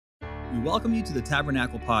We welcome you to the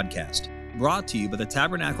Tabernacle Podcast, brought to you by the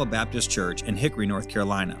Tabernacle Baptist Church in Hickory, North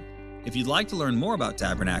Carolina. If you'd like to learn more about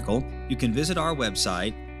Tabernacle, you can visit our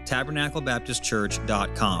website,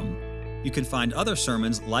 tabernaclebaptistchurch.com. You can find other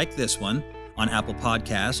sermons like this one on Apple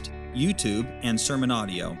Podcast, YouTube, and Sermon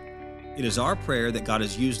Audio. It is our prayer that God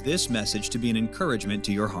has used this message to be an encouragement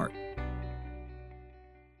to your heart.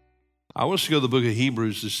 I want us to go to the book of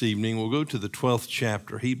Hebrews this evening. We'll go to the 12th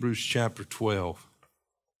chapter, Hebrews chapter 12.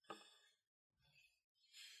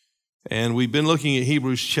 And we've been looking at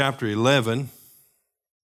Hebrews chapter 11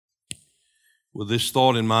 with this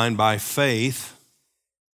thought in mind, by faith.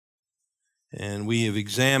 And we have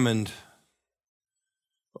examined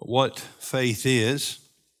what faith is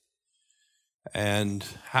and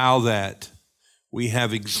how that we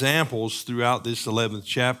have examples throughout this 11th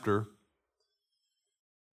chapter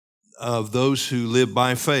of those who live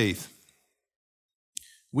by faith.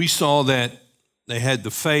 We saw that they had the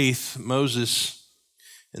faith, Moses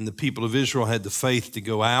and the people of Israel had the faith to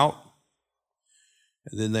go out,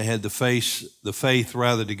 and then they had the faith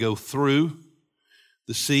to go through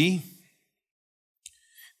the sea.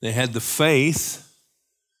 They had the faith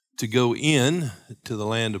to go in to the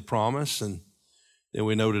land of promise, and then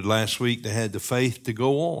we noted last week they had the faith to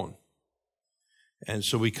go on. And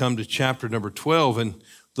so we come to chapter number 12, and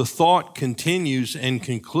the thought continues and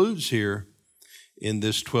concludes here in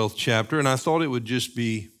this 12th chapter, and I thought it would just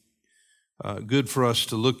be good for us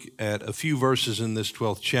to look at a few verses in this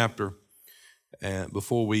 12th chapter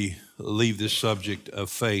before we leave this subject of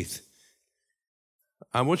faith.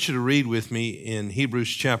 I want you to read with me in Hebrews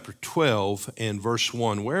chapter 12 and verse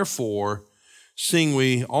 1. Wherefore, seeing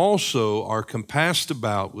we also are compassed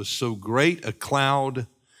about with so great a cloud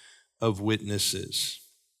of witnesses,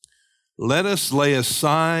 let us lay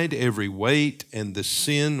aside every weight and the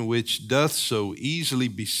sin which doth so easily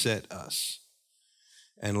beset us,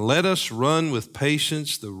 and let us run with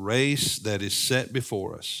patience the race that is set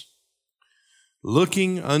before us,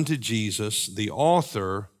 looking unto Jesus, the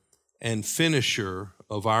author and finisher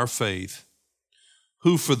of our faith,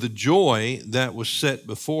 who for the joy that was set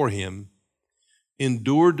before him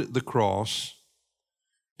endured the cross,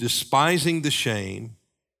 despising the shame,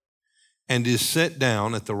 and is set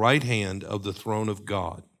down at the right hand of the throne of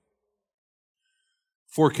God.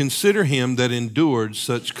 For consider him that endured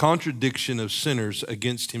such contradiction of sinners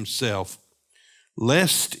against himself,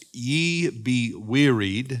 lest ye be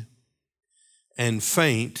wearied and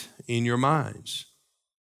faint in your minds.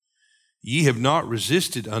 Ye have not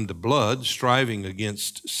resisted unto blood, striving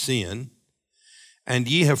against sin,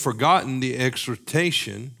 and ye have forgotten the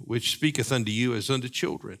exhortation which speaketh unto you as unto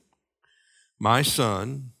children. My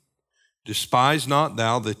son, despise not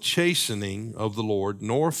thou the chastening of the Lord,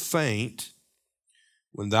 nor faint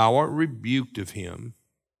when thou art rebuked of him.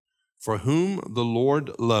 For whom the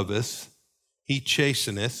Lord loveth, he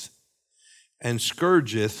chasteneth, and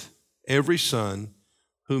scourgeth every son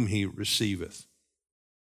whom he receiveth.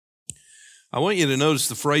 I want you to notice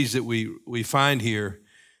the phrase that we find here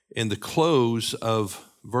in the close of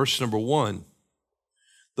verse number 1.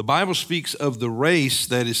 The Bible speaks of the race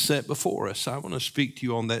that is set before us. I want to speak to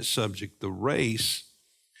you on that subject, the race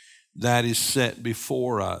that is set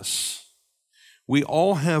before us. We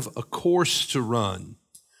all have a course to run,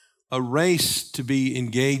 a race to be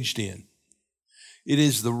engaged in. It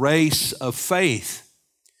is the race of faith.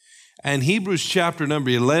 And Hebrews chapter number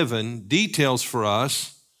 11 details for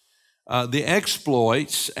us the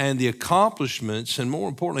exploits and the accomplishments, and more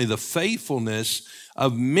importantly, the faithfulness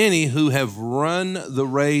of many who have run the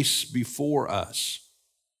race before us.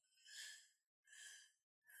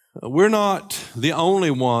 We're not the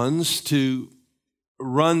only ones to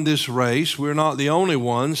run this race. We're not the only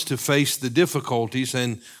ones to face the difficulties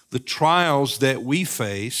and the trials that we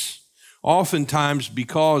face, oftentimes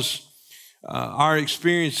because our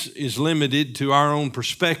experience is limited to our own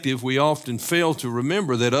perspective. We often fail to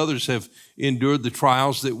remember that others have endured the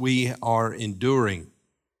trials that we are enduring.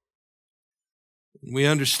 We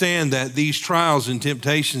understand that these trials and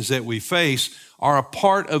temptations that we face are a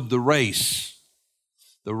part of the race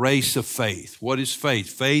of faith. What is faith?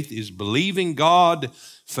 Faith is believing God.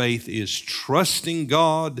 Faith is trusting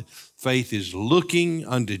God. Faith is looking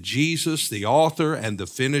unto Jesus, the author and the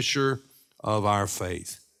finisher of our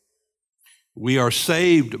faith. We are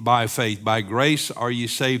saved by faith. By grace are ye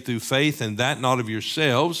saved through faith, and that not of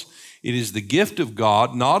yourselves. It is the gift of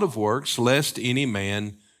God, not of works, lest any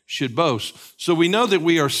man should boast. So we know that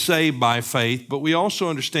we are saved by faith, but we also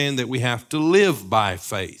understand that we have to live by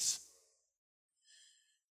faith.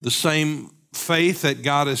 The same faith that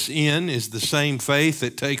got us in is the same faith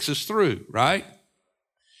that takes us through, right?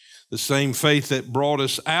 The same faith that brought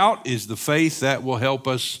us out is the faith that will help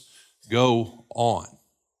us go on.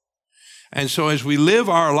 And so as we live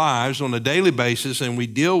our lives on a daily basis and we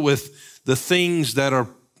deal with the things that are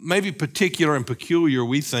maybe particular and peculiar,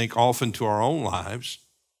 we think often to our own lives,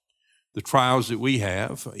 the trials that we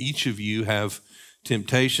have, each of you have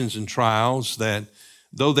temptations and trials that,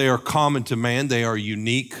 though they are common to man, they are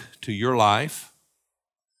unique to your life.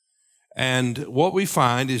 And what we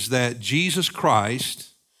find is that Jesus Christ,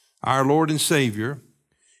 our Lord and Savior,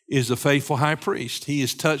 is a faithful high priest. He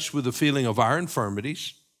is touched with the feeling of our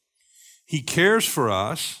infirmities. He cares for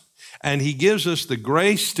us, and he gives us the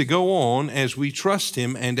grace to go on as we trust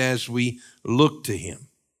him and as we look to him.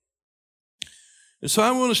 And so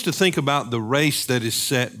I want us to think about the race that is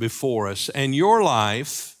set before us, and your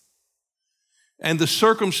life and the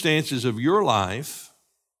circumstances of your life,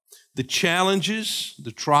 the challenges,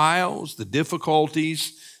 the trials, the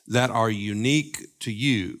difficulties that are unique to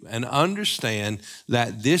you, and understand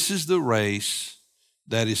that this is the race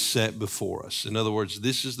that is set before us. In other words,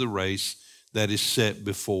 this is the race that is set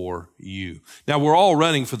before you. Now, we're all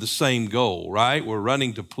running for the same goal, right? We're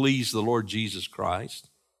running to please the Lord Jesus Christ.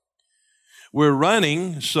 We're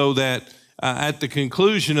running so that at the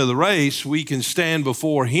conclusion of the race, we can stand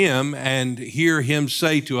before him and hear him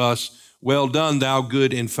say to us, "Well done, thou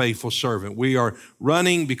good and faithful servant." We are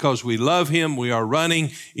running because we love him. We are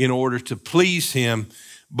running in order to please him.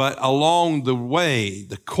 But along the way,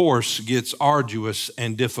 the course gets arduous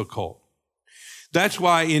and difficult. That's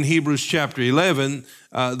why in Hebrews chapter 11,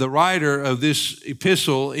 the writer of this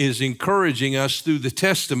epistle is encouraging us through the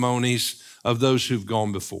testimonies of those who've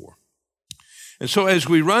gone before. And so as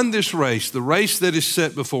we run this race, the race that is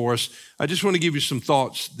set before us, I just want to give you some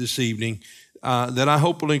thoughts this evening that I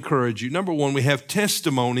hope will encourage you. Number one, we have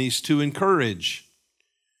testimonies to encourage.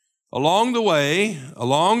 Along the way,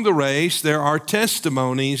 along the race, there are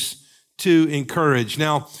testimonies to encourage.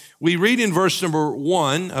 Now, we read in verse number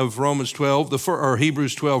 1 of Romans 12, or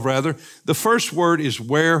Hebrews 12 rather, the first word is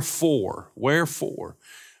wherefore. Wherefore.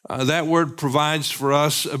 That word provides for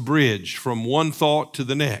us a bridge from one thought to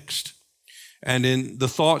the next. And in the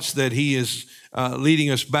thoughts that he is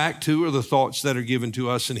leading us back to are the thoughts that are given to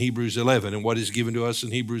us in Hebrews 11. And what is given to us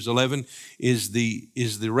in Hebrews 11 is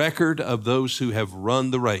the record of those who have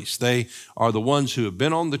run the race. They are the ones who have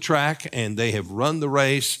been on the track, and they have run the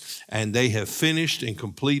race, and they have finished and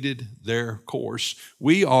completed their course.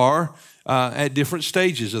 We are at different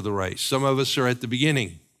stages of the race. Some of us are at the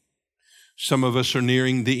beginning. Some of us are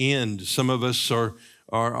nearing the end. Some of us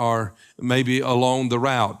are maybe along the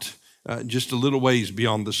route. Just a little ways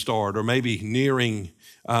beyond the start, or maybe nearing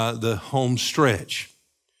the home stretch.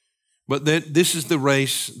 But this is the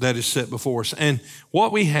race that is set before us. And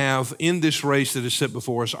what we have in this race that is set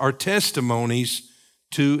before us are testimonies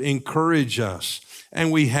to encourage us.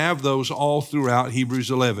 And we have those all throughout Hebrews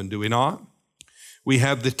 11, do we not? We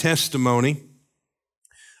have the testimony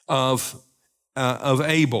of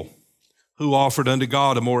Abel, who offered unto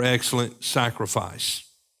God a more excellent sacrifice.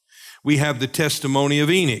 We have the testimony of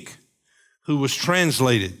Enoch, who was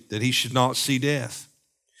translated that he should not see death.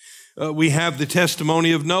 We have the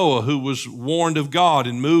testimony of Noah, who was warned of God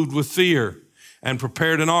and moved with fear and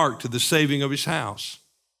prepared an ark to the saving of his house.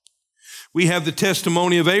 We have the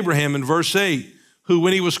testimony of Abraham in verse 8, who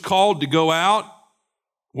when he was called to go out,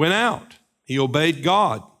 went out. He obeyed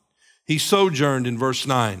God. He sojourned in verse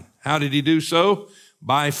 9. How did he do so?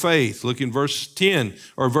 By faith. Look in verse 10,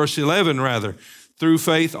 or verse 11 rather. Through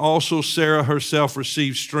faith also Sarah herself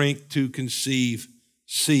received strength to conceive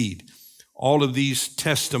seed. All of these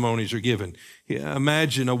testimonies are given.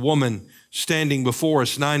 Imagine a woman standing before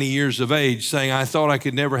us, 90 years of age, saying, "I thought I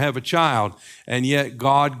could never have a child, and yet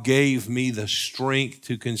God gave me the strength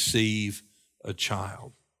to conceive a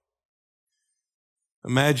child."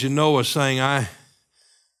 Imagine Noah saying, I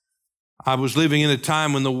was living in a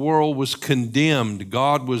time when the world was condemned.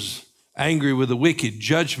 God was angry with the wicked.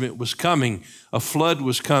 Judgment was coming. A flood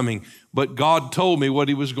was coming. But God told me what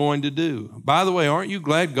he was going to do. By the way, aren't you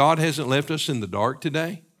glad God hasn't left us in the dark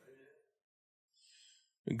today?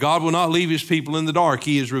 God will not leave his people in the dark.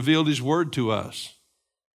 He has revealed his word to us.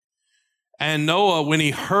 And Noah, when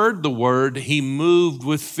he heard the word, he moved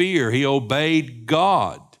with fear. He obeyed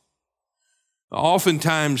God.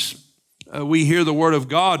 Oftentimes, we hear the word of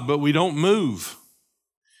God, but we don't move.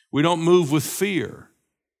 We don't move with fear.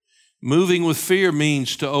 Moving with fear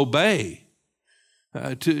means to obey,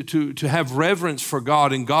 to have reverence for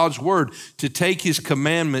God and God's word, to take his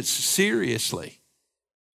commandments seriously.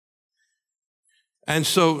 And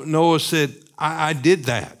so Noah said, I did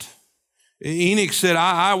that. Enoch said,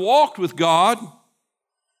 I walked with God.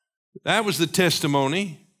 That was the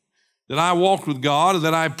testimony, that I walked with God,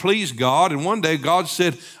 that I pleased God. And one day God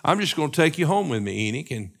said, I'm just going to take you home with me, Enoch.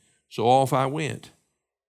 And So off I went.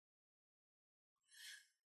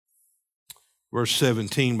 Verse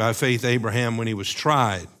 17, by faith Abraham, when he was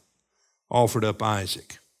tried, offered up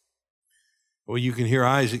Isaac. Well, you can hear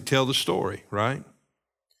Isaac tell the story, right?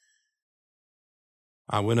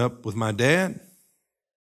 I went up with my dad.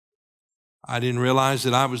 I didn't realize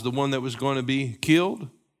that I was the one that was going to be killed.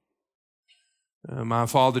 My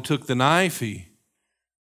father took the knife. He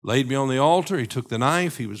laid me on the altar. He took the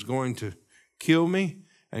knife. He was going to kill me,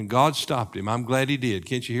 and God stopped him. I'm glad he did.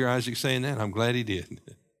 Can't you hear Isaac saying that? I'm glad he did.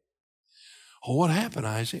 Oh, what happened,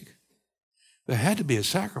 Isaac? There had to be a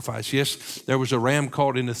sacrifice. Yes, there was a ram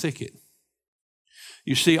caught in the thicket.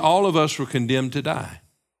 You see, all of us were condemned to die.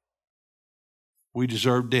 We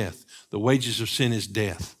deserve death. The wages of sin is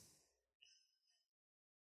death.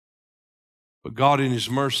 But God in his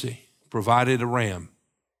mercy provided a ram,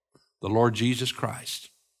 the Lord Jesus Christ,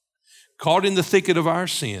 caught in the thicket of our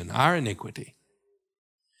sin, our iniquity.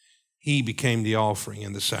 He became the offering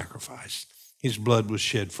and the sacrifice. His blood was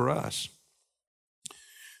shed for us.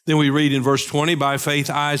 Then we read in verse 20, by faith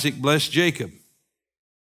Isaac blessed Jacob.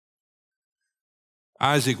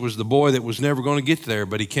 Isaac was the boy that was never going to get there,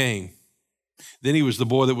 but he came. Then he was the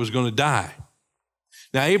boy that was going to die.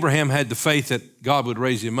 Now Abraham had the faith that God would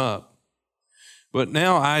raise him up. But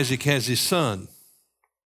now Isaac has his son,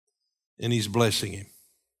 and he's blessing him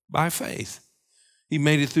by faith. He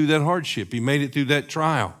made it through that hardship. He made it through that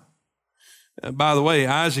trial. By the way,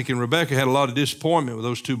 Isaac and Rebekah had a lot of disappointment with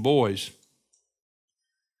those two boys.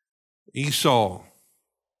 Esau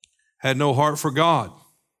had no heart for God.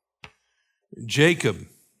 Jacob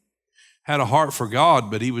had a heart for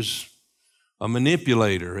God, but he was a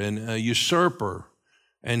manipulator and a usurper,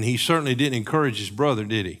 and he certainly didn't encourage his brother,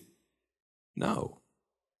 did he? No.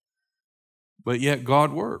 But yet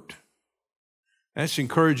God worked. That's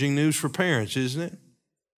encouraging news for parents, isn't it?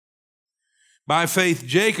 By faith,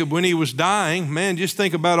 Jacob, when he was dying, man, just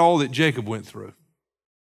think about all that Jacob went through.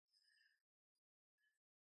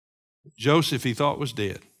 Joseph, he thought, was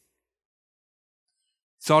dead.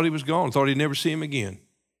 Thought he was gone, thought he'd never see him again.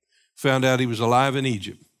 Found out he was alive in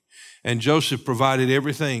Egypt. And Joseph provided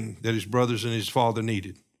everything that his brothers and his father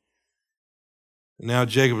needed. And now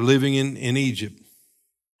Jacob living in Egypt.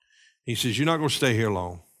 He says, you're not going to stay here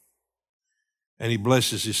long. And he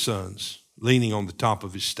blesses his sons, leaning on the top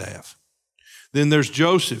of his staff. Then there's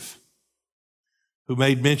Joseph, who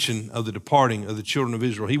made mention of the departing of the children of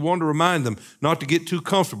Israel. He wanted to remind them not to get too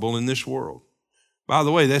comfortable in this world. By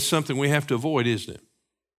the way, that's something we have to avoid, isn't it?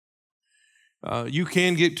 You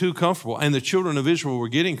can get too comfortable, and the children of Israel were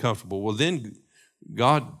getting comfortable. Well, then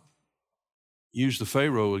God used the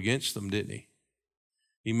Pharaoh against them, didn't he?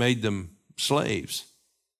 He made them slaves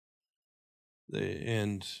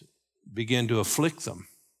and began to afflict them.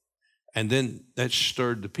 And then that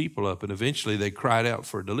stirred the people up, and eventually they cried out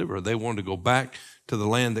for a deliverer. They wanted to go back to the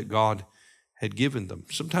land that God had given them.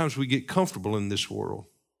 Sometimes we get comfortable in this world,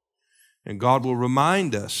 and God will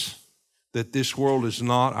remind us that this world is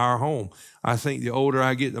not our home. I think the older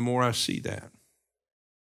I get, the more I see that.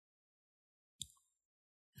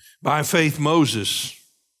 By faith, Moses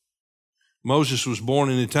was born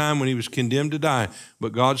in a time when he was condemned to die,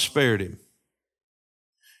 but God spared him.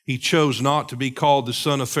 He chose not to be called the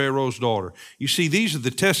son of Pharaoh's daughter. You see, these are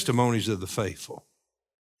the testimonies of the faithful.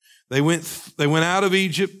 They went out of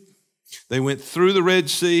Egypt. They went through the Red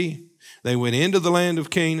Sea. They went into the land of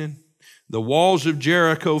Canaan. The walls of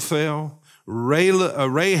Jericho fell.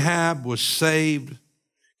 Rahab was saved.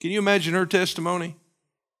 Can you imagine her testimony?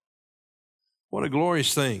 What a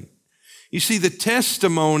glorious thing. You see, the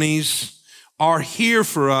testimonies are here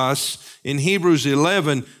for us in Hebrews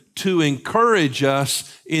 11 to encourage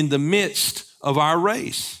us in the midst of our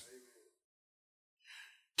race.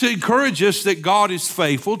 To encourage us that God is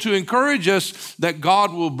faithful, to encourage us that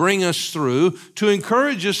God will bring us through, to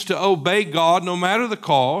encourage us to obey God no matter the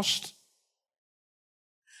cost.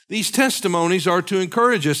 These testimonies are to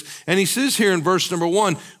encourage us. And he says here in verse number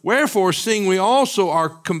 1, wherefore, seeing we also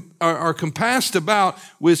are compassed about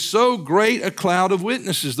with so great a cloud of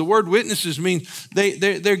witnesses. The word witnesses means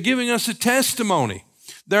they're giving us a testimony.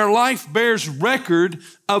 Their life bears record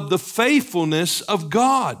of the faithfulness of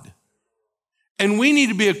God. And we need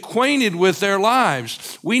to be acquainted with their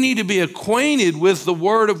lives. We need to be acquainted with the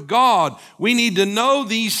Word of God. We need to know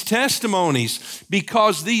these testimonies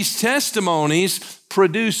because these testimonies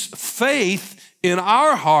produce faith in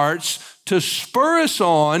our hearts to spur us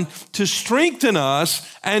on, to strengthen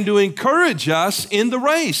us, and to encourage us in the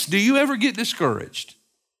race. Do you ever get discouraged?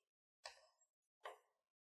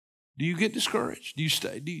 Do you get discouraged? Do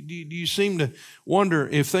you seem to wonder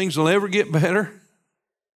if things will ever get better?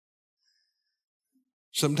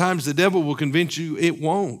 Sometimes the devil will convince you it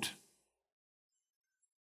won't.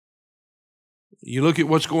 You look at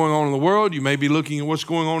what's going on in the world, you may be looking at what's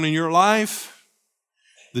going on in your life,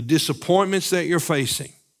 the disappointments that you're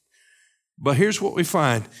facing. But here's what we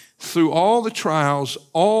find. Through all the trials,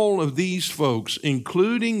 all of these folks,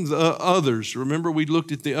 including the others, remember we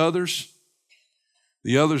looked at the others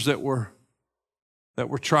that were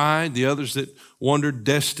tried, the others that wandered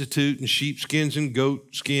destitute in sheepskins and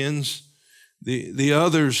goat skins, the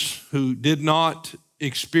others who did not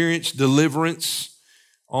experience deliverance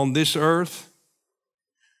on this earth.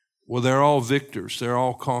 Well, they're all victors. They're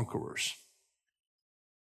all conquerors.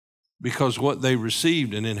 Because what they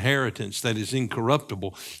received, an inheritance that is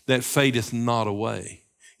incorruptible, that fadeth not away,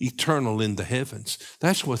 eternal in the heavens.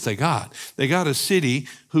 That's what they got. They got a city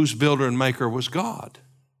whose builder and maker was God.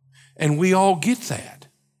 And we all get that.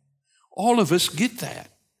 All of us get that.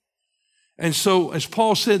 And so, as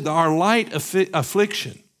Paul said, our light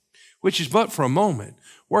affliction, which is but for a moment,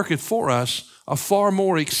 worketh for us a far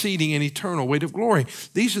more exceeding and eternal weight of glory.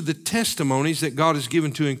 These are the testimonies that God has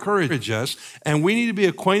given to encourage us, and we need to be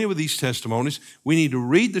acquainted with these testimonies. We need to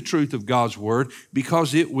read the truth of God's word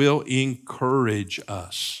because it will encourage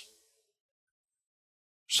us.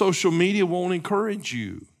 Social media won't encourage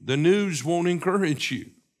you. The news won't encourage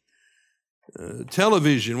you.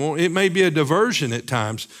 Television won't. It may be a diversion at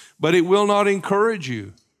times, but it will not encourage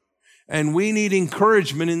you. And we need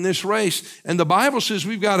encouragement in this race. And the Bible says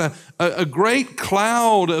we've got a great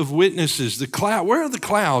cloud of witnesses. Where are the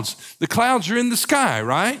clouds? The clouds are in the sky,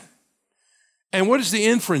 right? And what is the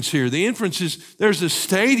inference here? The inference is there's a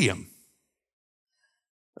stadium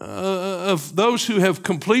of those who have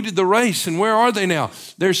completed the race. And where are they now?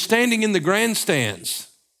 They're standing in the grandstands.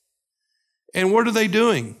 And what are they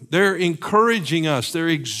doing? They're encouraging us. They're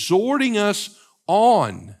exhorting us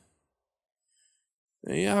on.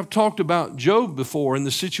 Yeah, I've talked about Job before in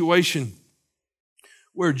the situation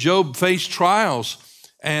where Job faced trials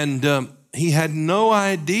and he had no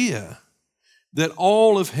idea that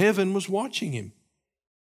all of heaven was watching him.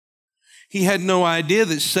 He had no idea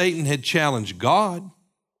that Satan had challenged God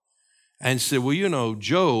and said, well, you know,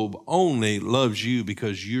 Job only loves you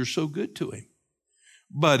because you're so good to him.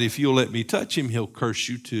 But if you'll let me touch him, he'll curse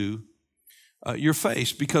you to your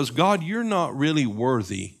face because, God, you're not really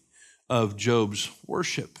worthy of Job's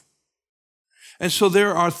worship. And so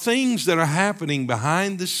there are things that are happening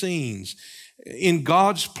behind the scenes in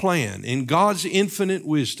God's plan, in God's infinite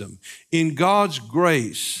wisdom, in God's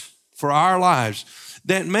grace for our lives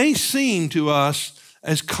that may seem to us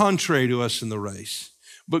as contrary to us in the race.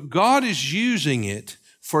 But God is using it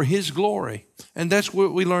for His glory. And that's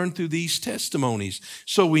what we learn through these testimonies.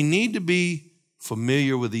 So we need to be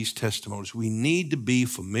familiar with these testimonies. We need to be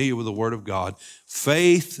familiar with the Word of God.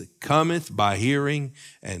 Faith cometh by hearing,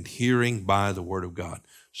 and hearing by the Word of God.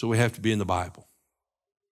 So we have to be in the Bible.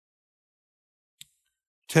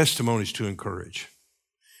 Testimonies to encourage.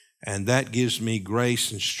 And that gives me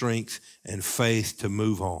grace and strength and faith to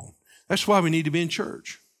move on. That's why we need to be in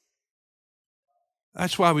church.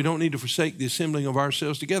 That's why we don't need to forsake the assembling of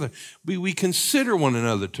ourselves together. We consider one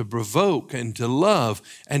another to provoke and to love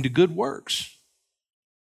and to good works.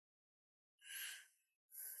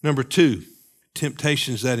 Number 2,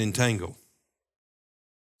 temptations that entangle.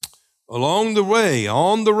 Along the way,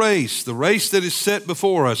 on the race that is set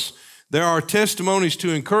before us, there are testimonies to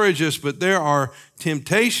encourage us, but there are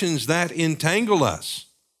temptations that entangle us.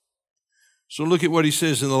 So look at what he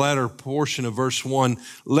says in the latter portion of verse 1.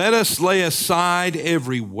 Let us lay aside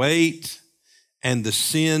every weight and the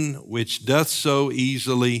sin which doth so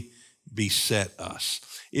easily beset us.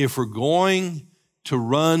 If we're going to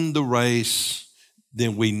run the race,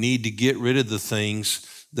 then we need to get rid of the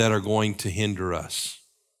things that are going to hinder us.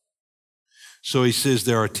 So he says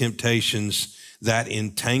there are temptations that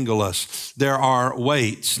entangle us. There are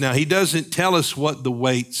weights. Now, he doesn't tell us what the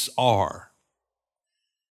weights are,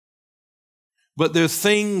 but they're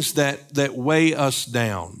things that weigh us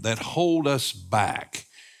down, that hold us back,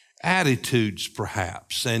 attitudes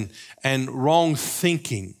perhaps, and wrong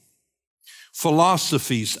thinking,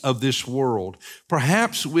 philosophies of this world.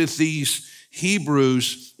 Perhaps with these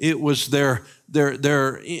Hebrews, it was their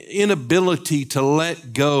inability to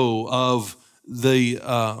let go of the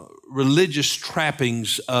religious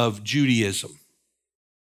trappings of Judaism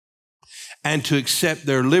and to accept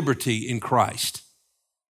their liberty in Christ,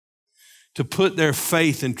 to put their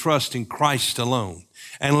faith and trust in Christ alone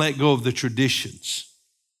and let go of the traditions.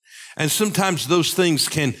 And sometimes those things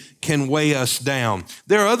can weigh us down.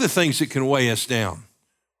 There are other things that can weigh us down.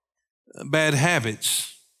 Bad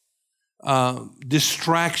habits,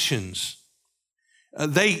 distractions.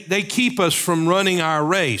 They keep us from running our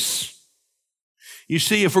race. You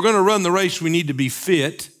see, if we're going to run the race, we need to be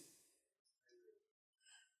fit.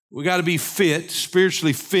 We got to be fit,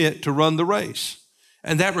 spiritually fit to run the race.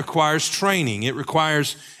 And that requires training. It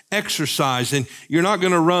requires exercise. And you're not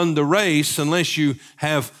going to run the race unless you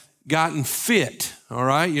have gotten fit, all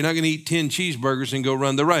right? You're not going to eat 10 cheeseburgers and go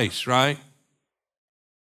run the race, right?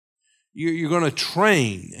 You're going to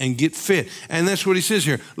train and get fit. And that's what he says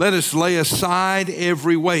here. Let us lay aside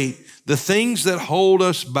every weight, the things that hold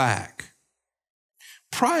us back.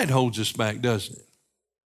 Pride holds us back, doesn't it?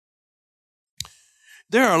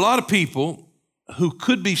 There are a lot of people who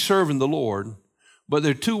could be serving the Lord, but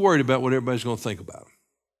they're too worried about what everybody's going to think about them.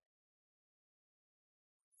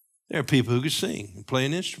 There are people who can sing and play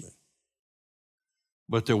an instrument,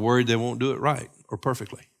 but they're worried they won't do it right or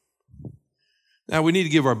perfectly. Now, we need to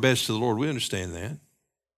give our best to the Lord. We understand that.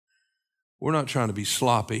 We're not trying to be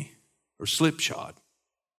sloppy or slipshod.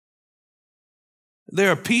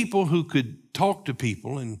 There are people who could talk to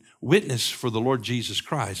people and witness for the Lord Jesus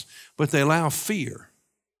Christ, but they allow fear.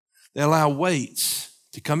 They allow weights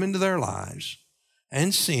to come into their lives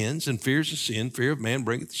and sins, and fears of sin, fear of man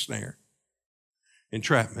bringeth the snare,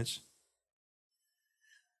 entrapments.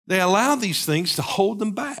 They allow these things to hold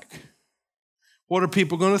them back. What are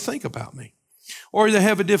people going to think about me? Or they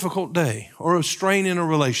have a difficult day, or a strain in a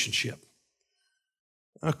relationship,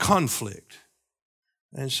 a conflict,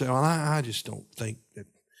 and say, well, I just don't think that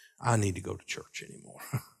I need to go to church anymore.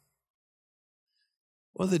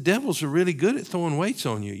 Well, the devils are really good at throwing weights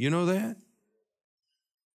on you. You know that?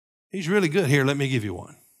 He's really good. Here, let me give you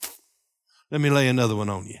one. Let me lay another one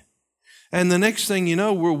on you. And the next thing you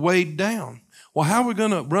know, we're weighed down. Well, how are we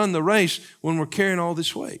going to run the race when we're carrying all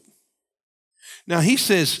this weight? Now, he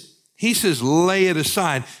says, lay it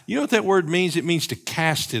aside. You know what that word means? It means to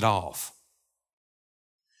cast it off.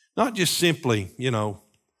 Not just simply,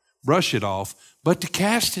 brush it off, but to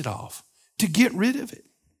cast it off, to get rid of it.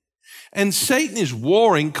 And Satan is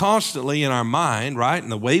warring constantly in our mind, right? In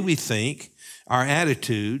the way we think, our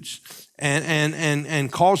attitudes,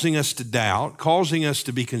 and causing us to doubt, causing us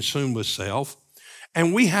to be consumed with self.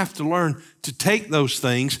 And we have to learn to take those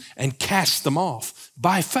things and cast them off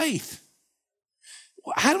by faith.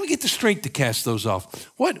 How do we get the strength to cast those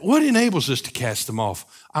off? What enables us to cast them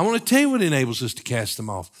off? I want to tell you what enables us to cast them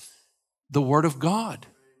off. The Word of God.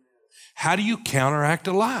 How do you counteract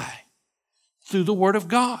a lie? Through the Word of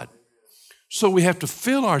God. So we have to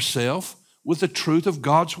fill ourselves with the truth of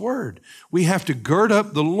God's Word. We have to gird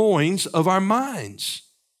up the loins of our minds.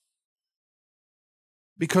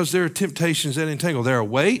 Because there are temptations that entangle. There are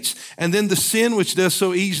weights, and then the sin which does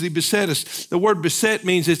so easily beset us. The word beset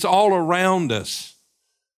means it's all around us.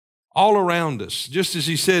 All around us. Just as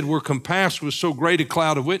he said, we're compassed with so great a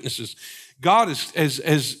cloud of witnesses. God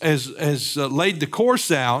has laid the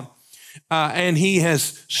course out, and he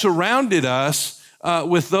has surrounded us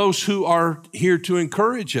with those who are here to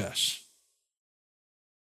encourage us.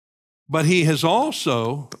 But he has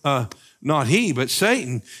also, not he, but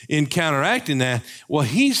Satan, in counteracting that, well,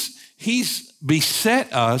 he's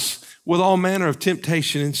beset us with all manner of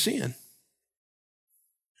temptation and sin.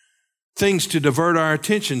 Things to divert our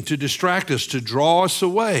attention, to distract us, to draw us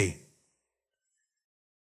away.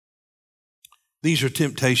 These are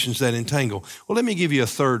temptations that entangle. Well, let me give you a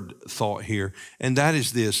third thought here, and that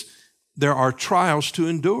is this. There are trials to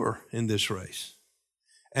endure in this race.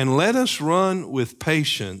 And let us run with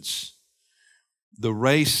patience the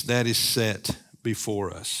race that is set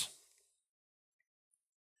before us.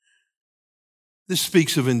 This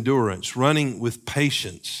speaks of endurance, running with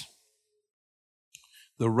patience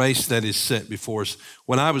the race that is set before us.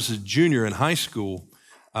 When I was a junior in high school,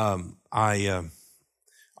 our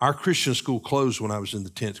Christian school closed when I was in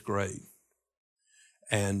the 10th grade.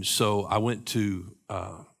 And so I went to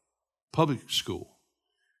public school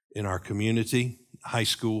in our community, high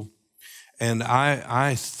school, and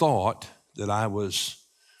I thought that I was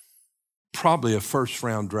probably a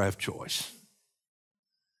first-round draft choice.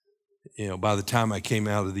 By the time I came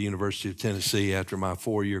out of the University of Tennessee after my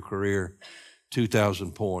 4-year career,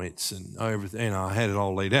 2,000 points and everything, I had it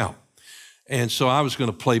all laid out. And so I was going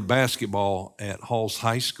to play basketball at Halls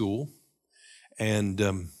High School,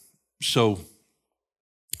 and so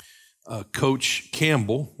Coach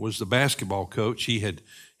Campbell was the basketball coach. He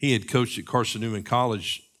had coached at Carson Newman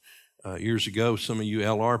College years ago. Some of you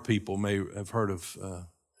LR people may have heard of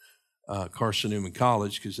Carson Newman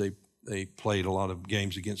College because they played a lot of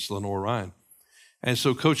games against Lenore Ryan. And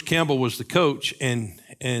so Coach Campbell was the coach, and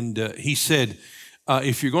he said,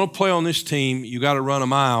 if you're going to play on this team, you got to run a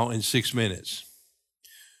mile in 6 minutes.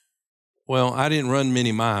 Well, I didn't run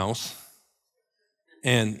many miles,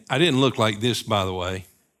 and I didn't look like this, by the way.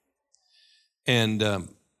 And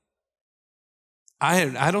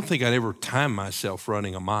I don't think I'd ever timed myself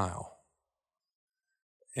running a mile.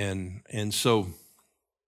 And so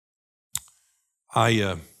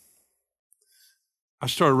I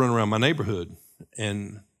started running around my neighborhood,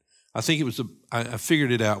 and I think it was I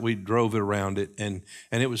figured it out. We drove it around it, and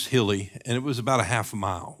it was hilly, and it was about a half a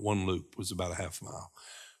mile. One loop was about a half a mile.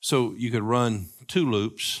 So you could run 2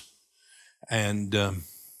 loops, and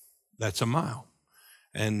that's a mile.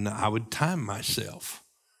 And I would time myself.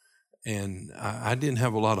 And I didn't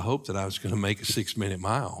have a lot of hope that I was going to make a 6-minute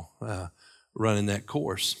mile running that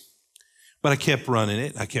course. But I kept running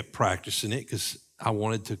it. I kept practicing it because I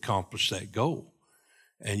wanted to accomplish that goal.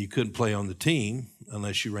 And you couldn't play on the team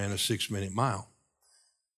unless you ran a 6-minute mile.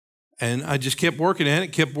 And I just kept working at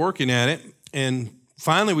it. And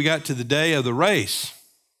finally we got to the day of the race.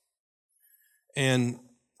 And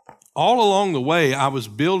all along the way, I was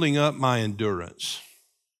building up my endurance.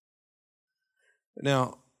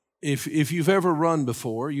 Now, if you've ever run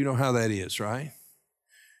before, you know how that is, right?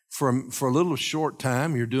 For a little short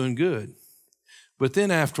time, you're doing good. But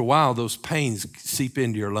then after a while, those pains seep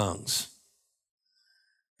into your lungs.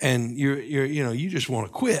 And you just want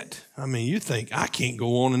to quit. I mean, you think, I can't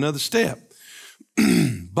go on another step.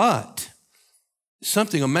 But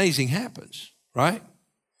something amazing happens, right?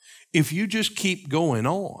 If you just keep going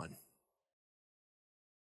on,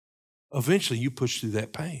 eventually you push through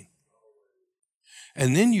that pain.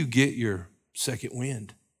 And then you get your second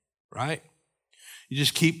wind, right? You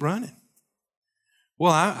just keep running.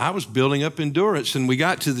 Well, I was building up endurance, and we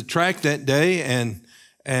got to the track that day,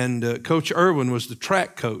 and Coach Irwin was the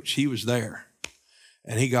track coach. He was there,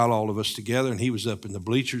 and he got all of us together, and he was up in the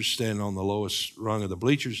bleachers, standing on the lowest rung of the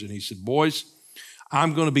bleachers, and he said, boys,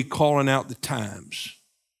 I'm going to be calling out the times.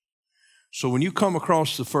 So when you come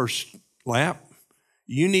across the first lap,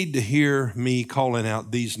 you need to hear me calling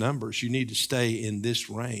out these numbers. You need to stay in this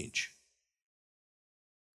range.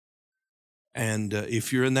 And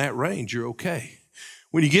if you're in that range, you're okay.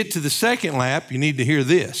 When you get to the second lap, you need to hear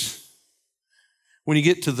this. When you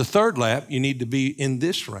get to the third lap, you need to be in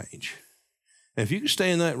this range. And if you can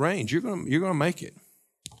stay in that range, you're going to make it.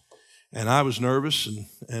 And I was nervous and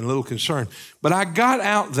a little concerned. But I got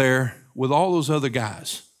out there with all those other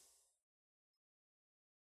guys.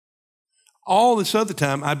 All this other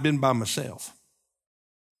time, I'd been by myself.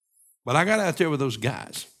 But I got out there with those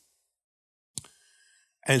guys.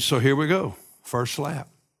 And so here we go, first lap.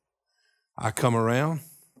 I come around,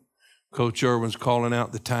 Coach Irwin's calling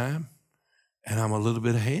out the time, and I'm a little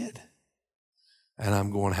bit ahead. And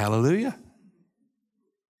I'm going, hallelujah.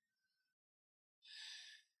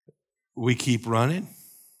 We keep running.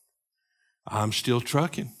 I'm still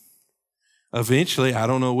trucking. Eventually, I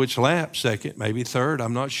don't know which lap, second, maybe third,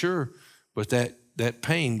 I'm not sure. But that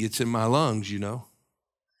pain gets in my lungs, you know.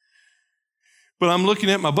 But I'm looking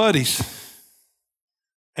at my buddies,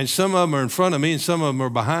 and some of them are in front of me, and some of them are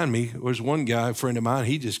behind me. There's one guy, a friend of mine,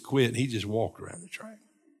 he just quit, and he just walked around the track.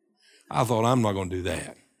 I thought, I'm not going to do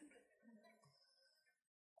that.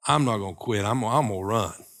 I'm not going to quit. I'm going to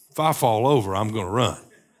run. If I fall over, I'm going to run.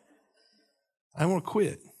 I want to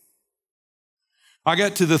quit. I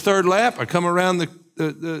got to the third lap. I come around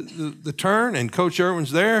the turn, and Coach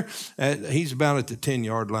Irwin's there. He's about at the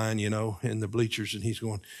 10-yard line, you know, in the bleachers, and he's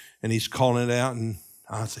going, and he's calling it out, and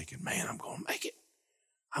I'm thinking, man, I'm going to make it.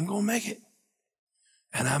 I'm going to make it.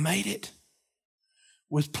 And I made it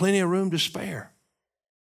with plenty of room to spare.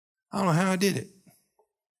 I don't know how I did it.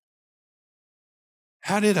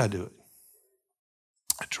 How did I do it?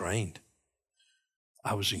 I trained.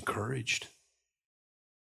 I was encouraged.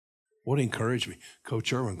 What encouraged me?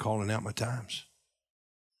 Coach Irwin calling out my times.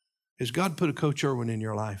 Has God put a Coach Irwin in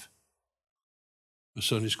your life? A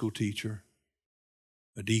Sunday school teacher,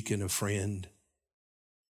 a deacon, a friend.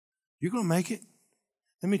 You're going to make it.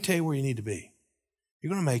 Let me tell you where you need to be.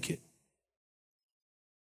 You're going to make it.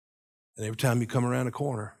 And every time you come around a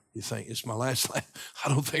corner, you think, it's my last lap. I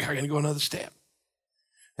don't think I'm going to go another step.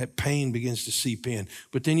 That pain begins to seep in.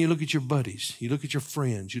 But then you look at your buddies, you look at your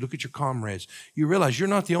friends, you look at your comrades. You realize you're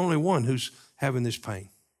not the only one who's having this pain.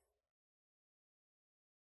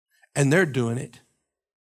 And they're doing it.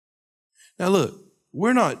 Now look,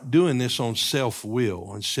 we're not doing this on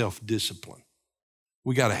self-will and self-discipline.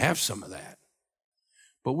 We got to have some of that.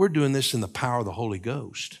 But we're doing this in the power of the Holy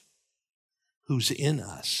Ghost who's in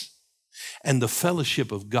us and the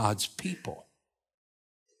fellowship of God's people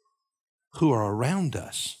who are around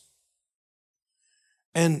us.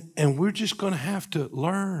 And we're just going to have to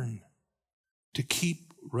learn to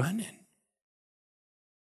keep running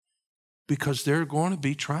because there are going to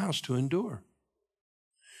be trials to endure.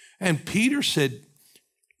 And Peter said,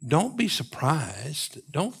 don't be surprised.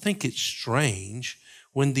 Don't think it's strange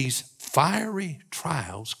when these fiery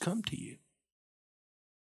trials come to you.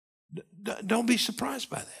 don't be surprised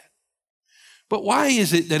by that. But why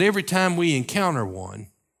is it that every time we encounter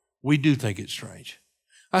one, we do think it's strange?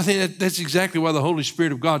 I think that's exactly why the Holy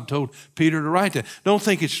Spirit of God told Peter to write that. Don't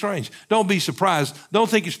think it's strange. Don't be surprised. Don't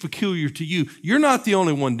think it's peculiar to you. You're not the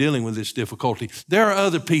only one dealing with this difficulty. There are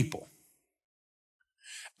other people.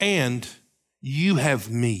 And you have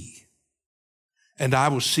me. And I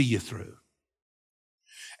will see you through.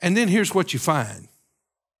 And then here's what you find.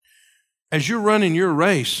 As you're running your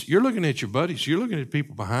race, you're looking at your buddies. You're looking at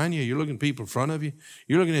people behind you. You're looking at people in front of you.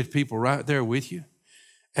 You're looking at people right there with you.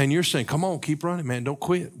 And you're saying, come on, keep running, man. Don't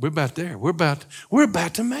quit. We're about there. We're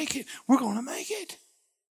about to make it. We're going to make it.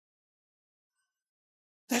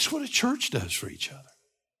 That's what a church does for each other.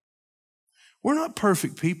 We're not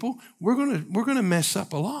perfect people. We're going to mess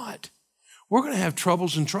up a lot. We're going to have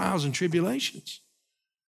troubles and trials and tribulations.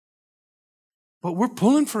 But we're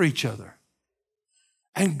pulling for each other.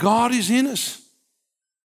 And God is in us.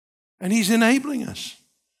 And He's enabling us.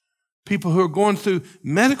 People who are going through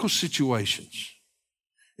medical situations.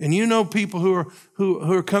 And you know people who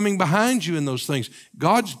are coming behind you in those things.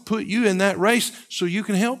 God's put you in that race so you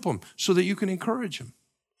can help them, so that you can encourage them.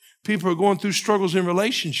 People are going through struggles in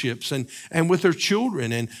relationships and with their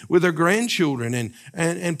children and with their grandchildren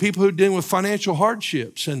and people who are dealing with financial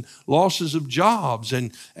hardships and losses of jobs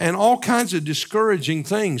and all kinds of discouraging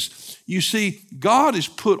things. You see, God has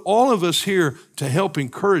put all of us here to help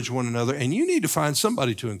encourage one another, and you need to find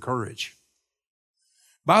somebody to encourage.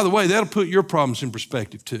 By the way, that'll put your problems in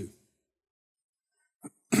perspective too.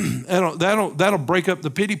 That'll break up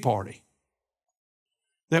the pity party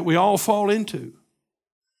that we all fall into.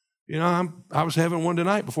 You know, I was having one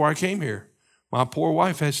tonight before I came here. My poor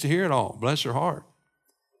wife has to hear it all, bless her heart.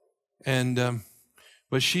 And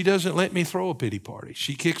but she doesn't let me throw a pity party.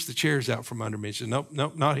 She kicks the chairs out from under me and says,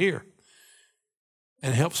 nope, not here.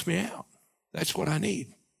 And helps me out. That's what I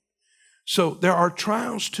need. So there are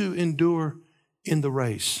trials to endure in the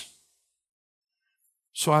race.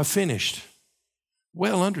 So I finished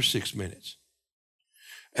well under 6 minutes.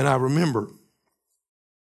 And I remember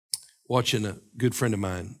watching a good friend of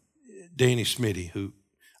mine, Danny Smitty, who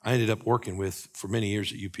I ended up working with for many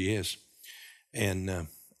years at UPS. And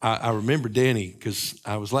I remember Danny because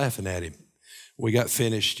I was laughing at him. We got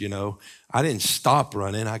finished, you know. I didn't stop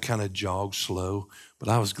running. I kind of jogged slow, but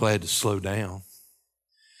I was glad to slow down.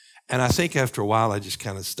 And I think after a while, I just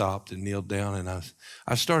kind of stopped and kneeled down, and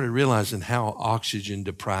I started realizing how oxygen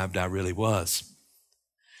deprived I really was.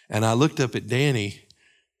 And I looked up at Danny,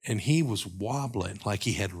 and he was wobbling like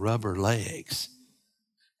he had rubber legs.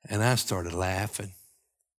 And I started laughing.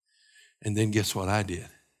 And then guess what I did?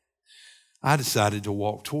 I decided to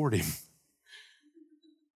walk toward him.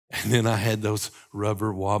 And then I had those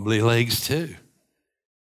rubber wobbly legs too.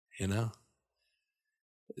 You know?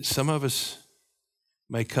 Some of us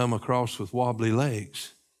may come across with wobbly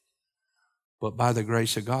legs, but by the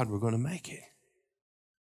grace of God, we're going to make it.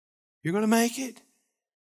 You're going to make it.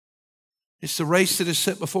 It's the race that is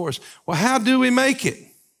set before us. Well, how do we make it?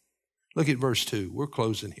 Look at verse 2. We're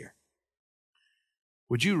closing here.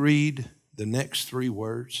 Would you read the next 3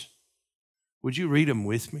 words? Would you read them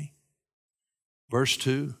with me? Verse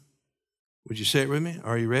 2. Would you say it with me?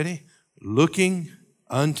 Are you ready? Looking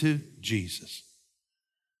unto Jesus.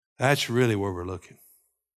 That's really where we're looking.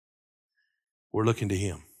 We're looking to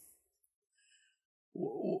Him.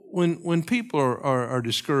 When people are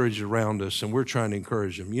discouraged around us and we're trying to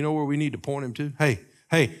encourage them, you know where we need to point them to?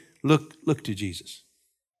 Hey, look to Jesus.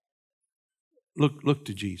 Look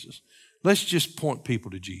to Jesus. Let's just point people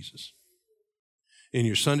to Jesus. In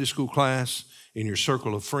your Sunday school class, in your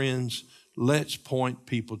circle of friends, let's point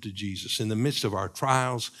people to Jesus. In the midst of our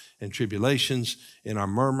trials and tribulations, in our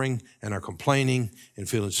murmuring and our complaining and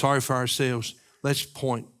feeling sorry for ourselves, let's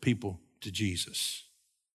point people to Jesus.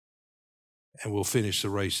 And we'll finish the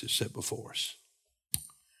race that's set before us.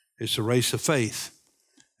 It's a race of faith,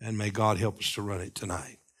 and may God help us to run it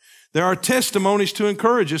tonight. There are testimonies to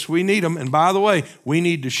encourage us. We need them. And by the way, we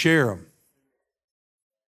need to share them.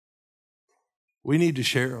 We need to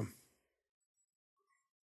share them.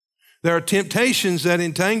 There are temptations that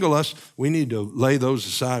entangle us. We need to lay those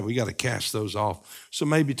aside. We got to cast those off. So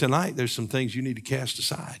maybe tonight there's some things you need to cast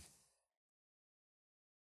aside.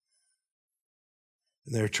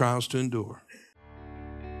 And there are trials to endure.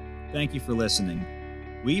 Thank you for listening.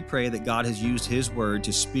 We pray that God has used His Word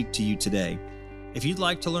to speak to you today. If you'd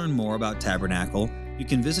like to learn more about Tabernacle, you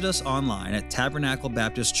can visit us online at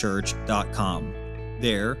tabernaclebaptistchurch.com.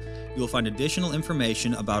 There, you'll find additional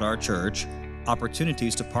information about our church,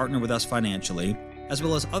 opportunities to partner with us financially, as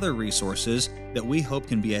well as other resources that we hope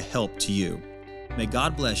can be a help to you. May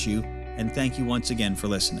God bless you, and thank you once again for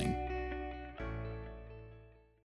listening.